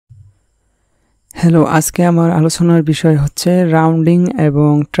Hello, আজকে আমার আলোচনার বিষয় হচ্ছে রাউন্ডিং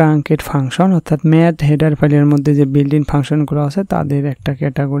এবং ট্রাঙ্কেট ফাংশন, অর্থাৎ ম্যাথ হেডার ফাইলের মধ্যে যে বিল্ট-ইন ফাংশনগুলো আছে তাদের একটা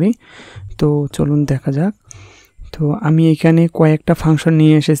ক্যাটাগরি। তো চলুন দেখা যাক। তো আমি এখানে কয়েকটা ফাংশন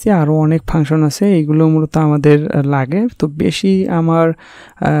নিয়ে এসেছি, আরও অনেক ফাংশন আছে, এইগুলো মূলত আমাদের লাগে। তো বেশি আমার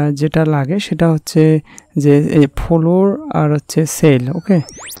যেটা লাগে সেটা হচ্ছে যে এই ফ্লোর আর হচ্ছে সেল। ওকে,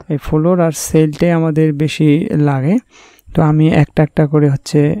 এই ফ্লোর আর সেলটাই আমাদের বেশি লাগে। তো আমি একটা একটা করে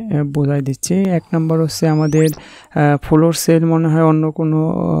হচ্ছে বোঝাই দিচ্ছি। এক নম্বর হচ্ছে আমাদের ফ্লোর সেল, মনে হয় অন্য কোনো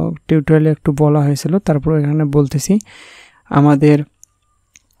টিউটোরিয়ালে একটু বলা হয়েছিল, তারপর এখানে বলতেছি। আমাদের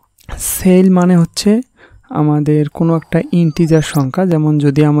সেল মানে হচ্ছে আমাদের কোনো একটা ইন্টিজার সংখ্যা, যেমন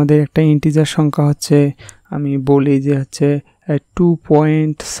যদি আমাদের একটা ইন্টিজার সংখ্যা হচ্ছে, আমি বলি যে হচ্ছে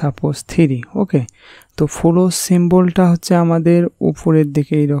 2.3। ওকে, তো ফ্লোর সিম্বলটা হচ্ছে আমাদের উপরের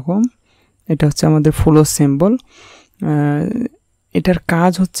দিকে এইরকম, এটা হচ্ছে আমাদের ফ্লোর সিম্বল। এটার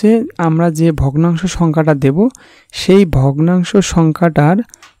কাজ হচ্ছে আমরা যে ভগ্নাংশ সংখ্যাটা দেব সেই ভগ্নাংশ সংখ্যাটার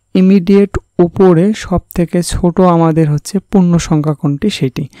ইমিডিয়েট উপরে সব থেকে ছোট আমাদের হচ্ছে পূর্ণ সংখ্যা কোনটি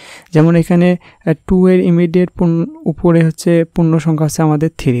সেটি। যেমন এখানে 2 এর ইমিডিয়েট উপরে হচ্ছে পূর্ণ সংখ্যা হচ্ছে আমাদের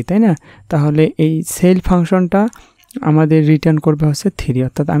 3, তাই না? তাহলে এই সেল ফাংশনটা আমাদের রিটার্ন করবে হচ্ছে 3।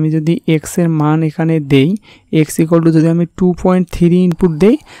 অর্থাৎ আমি যদি এক্স এর মান এখানে দেই, এক্স ইকুয়াল টু যদি আমি 2.3 ইনপুট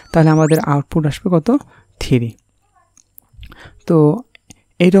দেই, তাহলে আমাদের আউটপুট আসবে কত? 3। তো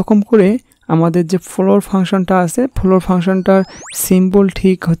এইরকম করে আমাদের যে ফ্লোর ফাংশনটা আছে, ফ্লোর ফাংশনটার সিম্বল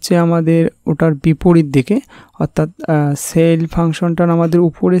ঠিক হচ্ছে আমাদের ওটার বিপরীত দিকে, অর্থাৎ সেল ফাংশনটার আমাদের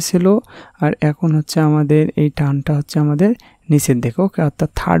উপরে ছিল, আর এখন হচ্ছে আমাদের এই টার্নটা হচ্ছে আমাদের নিচের দিকে। ওকে, অর্থাৎ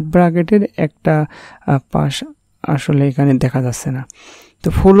থার্ড ব্র্যাকেটের একটা পাশ আসলে এখানে দেখা যাচ্ছে না। তো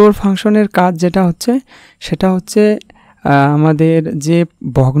ফ্লোর ফাংশনের কাজ যেটা হচ্ছে সেটা হচ্ছে আমাদের যে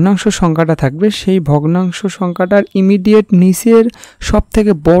ভগ্নাংশ সংখ্যাটা থাকবে সেই ভগ্নাংশ সংখ্যাটার ইমিডিয়েট নিচের সব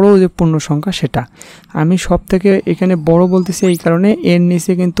থেকে বড় যে পূর্ণ সংখ্যা সেটা। আমি সব থেকে এখানে বড় বলতেছি এই কারণে, এর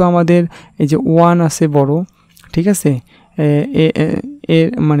নিচে কিন্তু আমাদের এই যে 1 আছে বড়, ঠিক আছে, এর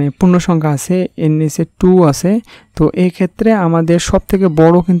মানে পূর্ণ সংখ্যা আছে, এর নিচে 2 আছে। তো এই ক্ষেত্রে আমাদের সব থেকে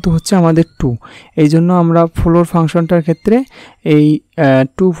বড় কিন্তু হচ্ছে আমাদের 2। এই জন্য আমরা ফ্লোর ফাংশনটার ক্ষেত্রে এই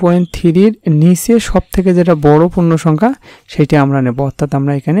 2.3-র নিচে সব থেকে যেটা বড় পূর্ণ সংখ্যা সেটি আমরা নেব, অর্থাৎ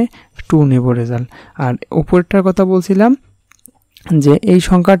আমরা এখানে 2 নেব রেজাল্ট। আর উপরেরটার কথা বলছিলাম যে এই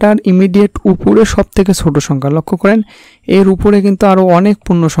সংখ্যাটার ইমিডিয়েট উপরে সব থেকে ছোট সংখ্যা, লক্ষ্য করেন এর উপরে কিন্তু আরও অনেক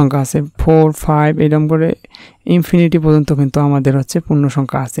পূর্ণ সংখ্যা আছে, 4, 5 এরকম করে ইনফিনিটি পর্যন্ত কিন্তু আমাদের হচ্ছে পূর্ণ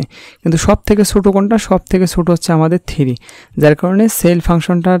সংখ্যা আছে, কিন্তু সব থেকে ছোট কোনটা? সব থেকে ছোট হচ্ছে আমাদের 3, যার কারণে সেল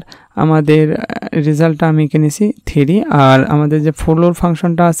ফাংশনটার আমাদের রেজাল্টটা আমি কিনেছি 3। আর আমাদের যে ফ্লোর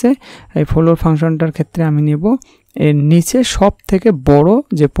ফাংশনটা আছে, এই ফ্লোর ফাংশনটার ক্ষেত্রে আমি নেব এর নিচে সব থেকে বড়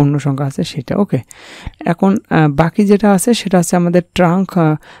যে পূর্ণ সংখ্যা আছে সেটা। ওকে, এখন বাকি যেটা আছে সেটা হচ্ছে আমাদের ট্রাঙ্ক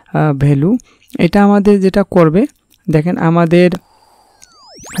ভ্যালু। এটা আমাদের যেটা করবে, দেখেন আমাদের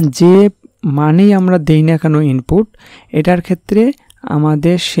যে মানেই আমরা দেই না কেন ইনপুট, এটার ক্ষেত্রে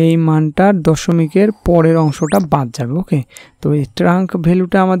আমাদের সেই মানটার দশমিকের পরের অংশটা বাদ যাবে। ওকে, তো এই ট্রাঙ্ক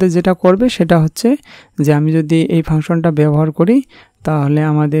ভ্যালুটা আমাদের যেটা করবে সেটা হচ্ছে যে আমি যদি এই ফাংশনটা ব্যবহার করি তাহলে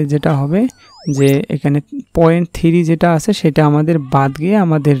আমাদের যেটা হবে যে এখানে 0.3 যেটা আছে সেটা আমাদের বাদ গিয়ে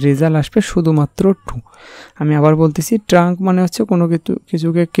আমাদের রেজাল্ট আসবে শুধুমাত্র 2। আমি আবার বলতেছি, ট্রাঙ্ক মানে হচ্ছে কোনো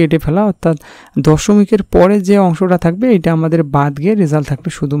কিছুকে কেটে ফেলা, অর্থাৎ দশমিকের পরে যে অংশটা থাকবে এটা আমাদের বাদ গিয়ে রেজাল্ট থাকবে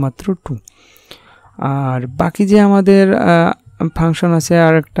শুধুমাত্র 2। আর বাকি যে আমাদের ফাংশন আছে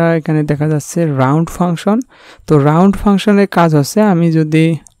আর একটা এখানে দেখা যাচ্ছে রাউন্ড ফাংশন। তো রাউন্ড ফাংশনের কাজ হচ্ছে, আমি যদি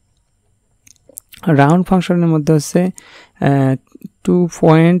রাউন্ড ফাংশনের মধ্যে হচ্ছে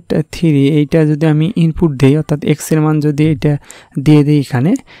 2.3 এইটা যদি আমি ইনপুট দেই, অর্থাৎ এক্স এর মান যদি এটা দিয়ে দিই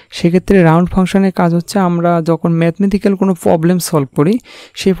এখানে, সেক্ষেত্রে রাউন্ড ফাংশনের কাজ হচ্ছে আমরা যখন ম্যাথমেটিক্যাল কোনো প্রবলেম সলভ করি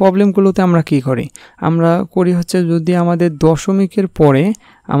সেই প্রবলেমগুলোতে আমরা কি করি, আমরা করি হচ্ছে যদি আমাদের দশমিকের পরে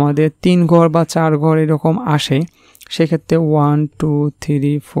আমাদের 3 ঘর বা 4 ঘর এরকম আসে, সেক্ষেত্রে 1, 2,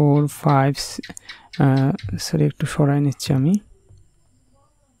 3, 4, 5 সরি একটু সরাই নিচ্ছি, আমি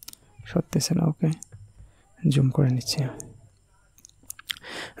সরতেছে না। ওকে, জুম করে নিচ্ছি।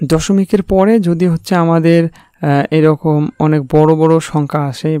 দশমিকের পরে যদি হচ্ছে আমাদের এরকম অনেক বড় বড় সংখ্যা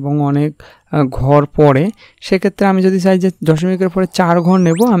আসে এবং অনেক ঘর পড়ে, সেক্ষেত্রে আমি যদি চাই যে দশমিকের পরে 4 ঘর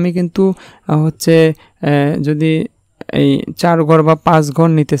নেব, আমি কিন্তু হচ্ছে যদি এই 4 ঘর বা 5 ঘর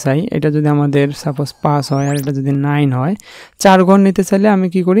নিতে চাই, এটা যদি আমাদের সাপোজ 5 হয় আর এটা যদি 9 হয়, 4 ঘর নিতে চাইলে আমি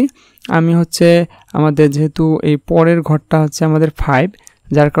কি করি, আমি হচ্ছে আমাদের যেহেতু এই পরের ঘরটা হচ্ছে আমাদের 5,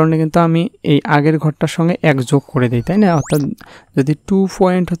 যার কারণে কিন্তু আমি এই আগের ঘরটার সঙ্গে 1 যোগ করে দিই, তাই না? অর্থাৎ যদি 2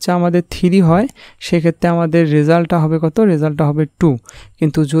 পয়েন্ট হচ্ছে আমাদের 3 হয় সেক্ষেত্রে আমাদের রেজাল্টটা হবে কত? রেজাল্টটা হবে 2।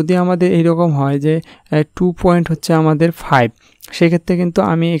 কিন্তু যদি আমাদের এইরকম হয় যে 2 পয়েন্ট হচ্ছে আমাদের 5, সেক্ষেত্রে কিন্তু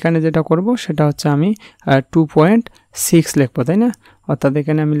আমি এখানে যেটা করব সেটা হচ্ছে আমি 2.6 লিখবো, তাই না? অর্থাৎ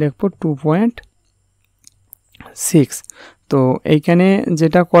এখানে আমি লিখবো 2.6। তো এইখানে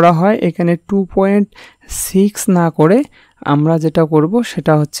যেটা করা হয়, এখানে 2.6 না করে আমরা যেটা করব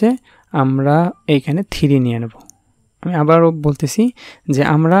সেটা হচ্ছে আমরা এইখানে 3 নিয়ে নেব। আমি আবারও বলতেছি যে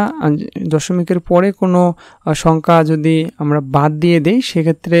আমরা দশমিকের পরে কোনো সংখ্যা যদি আমরা বাদ দিয়ে দেই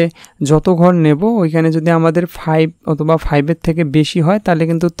সেক্ষেত্রে যত ঘর নেব ওইখানে যদি আমাদের 5 অথবা 5-এর থেকে বেশি হয় তাহলে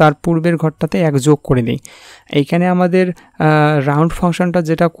কিন্তু তার পূর্বের ঘরটাতে 1 যোগ করে দিই। এইখানে আমাদের রাউন্ড ফাংশনটা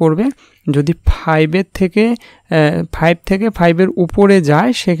যেটা করবে, যদি 5 থেকে 5-এর উপরে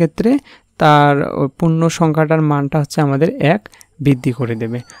যায় সেক্ষেত্রে তার পূর্ণ সংখ্যাটার মানটা হচ্ছে আমাদের 1 বৃদ্ধি করে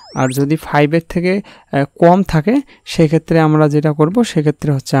দেবে। আর যদি 5-এর থেকে কম থাকে সেক্ষেত্রে আমরা যেটা করব সেক্ষেত্রে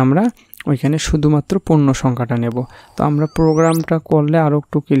হচ্ছে আমরা ওইখানে শুধুমাত্র পূর্ণ সংখ্যাটা নেব। তো আমরা প্রোগ্রামটা করলে আরও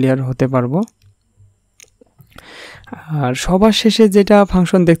একটু ক্লিয়ার হতে পারবো। আর সবার শেষে যেটা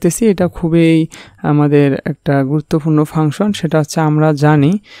ফাংশন দেখতেছি এটা খুবই আমাদের একটা গুরুত্বপূর্ণ ফাংশন। সেটা হচ্ছে আমরা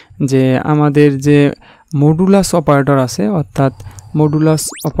জানি যে আমাদের যে মডুলাস অপারেটর আছে, অর্থাৎ মডুলাস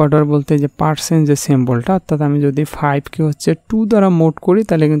অপারেটর বলতে যে পার্সেন্ট যে সিম্বলটা, অর্থাৎ আমি যদি 5কে হচ্ছে 2 দ্বারা মোড করি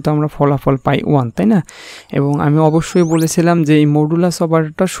তাহলে কিন্তু আমরা ফলাফল পাই 1, তাই না? এবং আমি অবশ্যই বলেছিলাম যে এই মডুলাস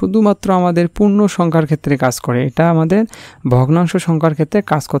অপারেটরটা শুধুমাত্র আমাদের পূর্ণ সংখ্যার ক্ষেত্রে কাজ করে, এটা আমাদের ভগ্নাংশ সংখ্যার ক্ষেত্রে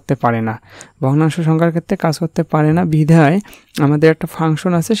কাজ করতে পারে না। ভগ্নাংশ সংখ্যার ক্ষেত্রে কাজ করতে পারে না বিধায় আমাদের একটা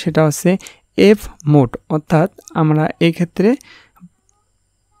ফাংশন আছে সেটা হচ্ছে এফ মোড, অর্থাৎ আমরা এই ক্ষেত্রে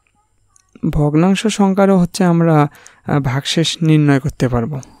ভগ্নাংশ সংখ্যারও হচ্ছে আমরা ভাগশেষ নির্ণয় করতে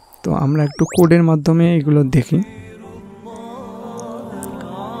পারবো। তো আমরা একটু কোডের মাধ্যমে এগুলো দেখি।